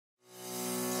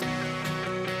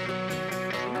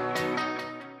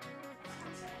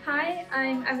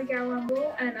I'm Abigail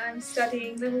Rumble and I'm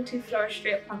studying Level 2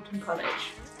 Floristry at Plumpton College.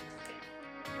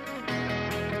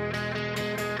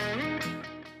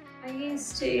 I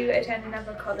used to attend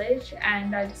another college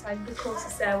and I decided the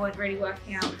courses there weren't really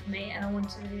working out for me and I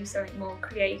wanted to do something more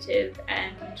creative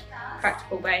and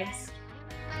practical based.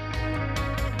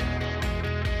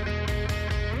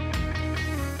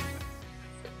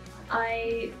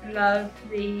 I love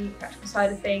the practical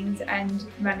side of things and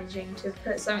managing to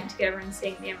put something together and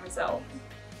seeing the end result.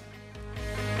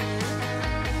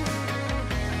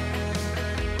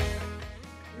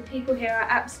 The people here are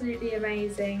absolutely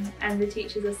amazing and the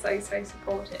teachers are so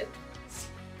supportive.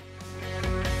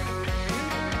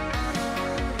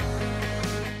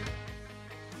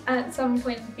 At some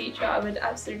point in the future I would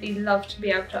absolutely love to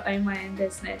be able to own my own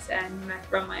business and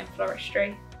run my own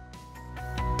floristry.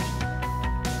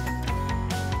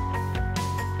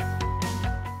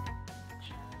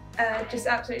 Just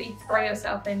absolutely throw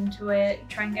yourself into it,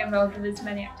 try and get involved with as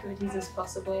many activities as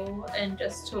possible and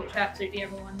just talk to absolutely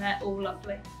everyone, they're all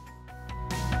lovely.